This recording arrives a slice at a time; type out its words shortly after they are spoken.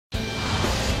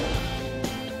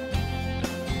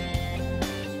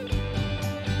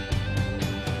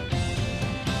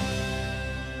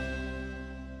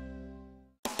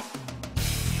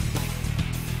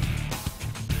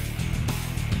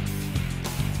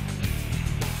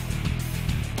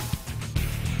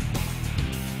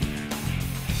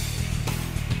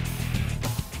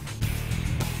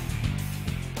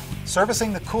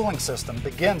Servicing the cooling system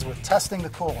begins with testing the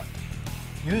coolant.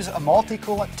 Use a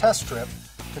multi-coolant test strip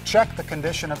to check the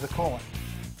condition of the coolant.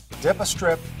 Dip a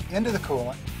strip into the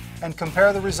coolant and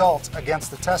compare the results against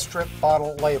the test strip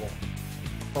bottle label.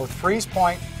 Both freeze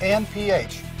point and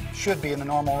pH should be in the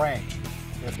normal range.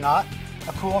 If not,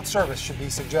 a coolant service should be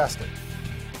suggested.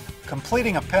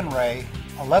 Completing a Penray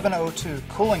 1102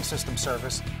 cooling system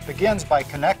service begins by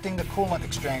connecting the coolant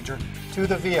exchanger to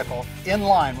the vehicle in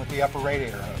line with the upper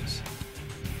radiator hose.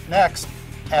 Next,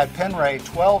 add Penray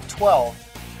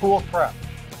 1212 Cool Prep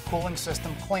cooling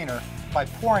system cleaner by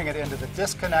pouring it into the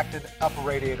disconnected upper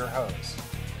radiator hose.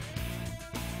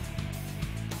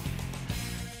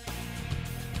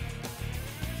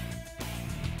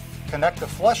 Connect the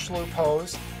flush loop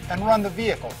hose and run the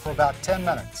vehicle for about 10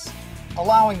 minutes,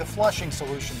 allowing the flushing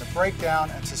solution to break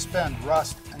down and suspend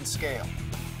rust and scale.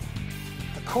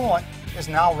 The coolant is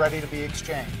now ready to be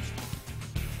exchanged.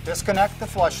 Disconnect the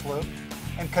flush loop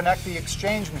and connect the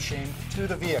exchange machine to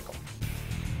the vehicle.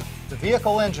 The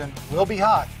vehicle engine will be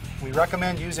hot. We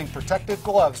recommend using protective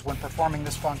gloves when performing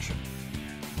this function.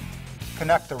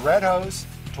 Connect the red hose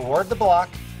toward the block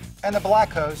and the black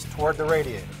hose toward the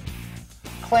radiator.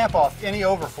 Clamp off any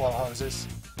overflow hoses.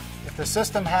 If the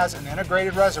system has an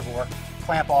integrated reservoir,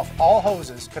 clamp off all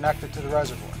hoses connected to the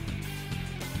reservoir.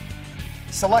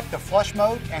 Select the flush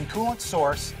mode and coolant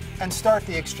source and start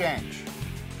the exchange.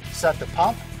 Set the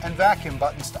pump and vacuum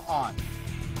buttons to on.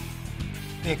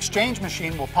 The exchange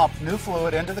machine will pump new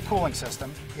fluid into the cooling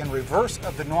system in reverse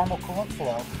of the normal coolant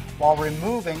flow while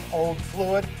removing old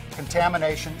fluid,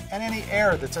 contamination, and any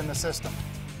air that's in the system.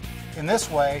 In this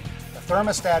way, the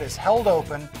thermostat is held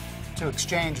open to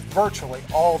exchange virtually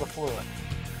all the fluid.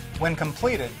 When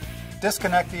completed,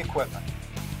 disconnect the equipment.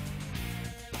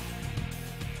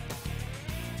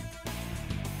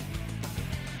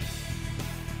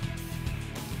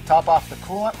 Top off the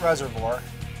coolant reservoir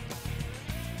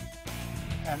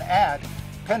and add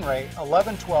Penray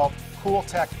 1112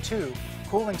 Cool-Tec 2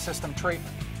 cooling system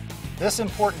treatment. This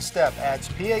important step adds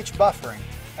pH buffering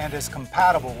and is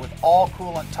compatible with all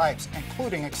coolant types,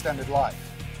 including extended life.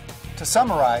 To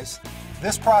summarize,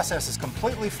 this process is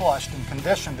completely flushed and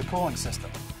conditioned the cooling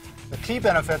system. The key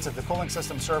benefits of the cooling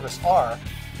system service are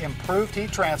improved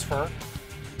heat transfer,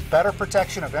 better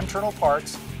protection of internal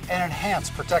parts, and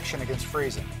enhanced protection against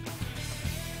freezing.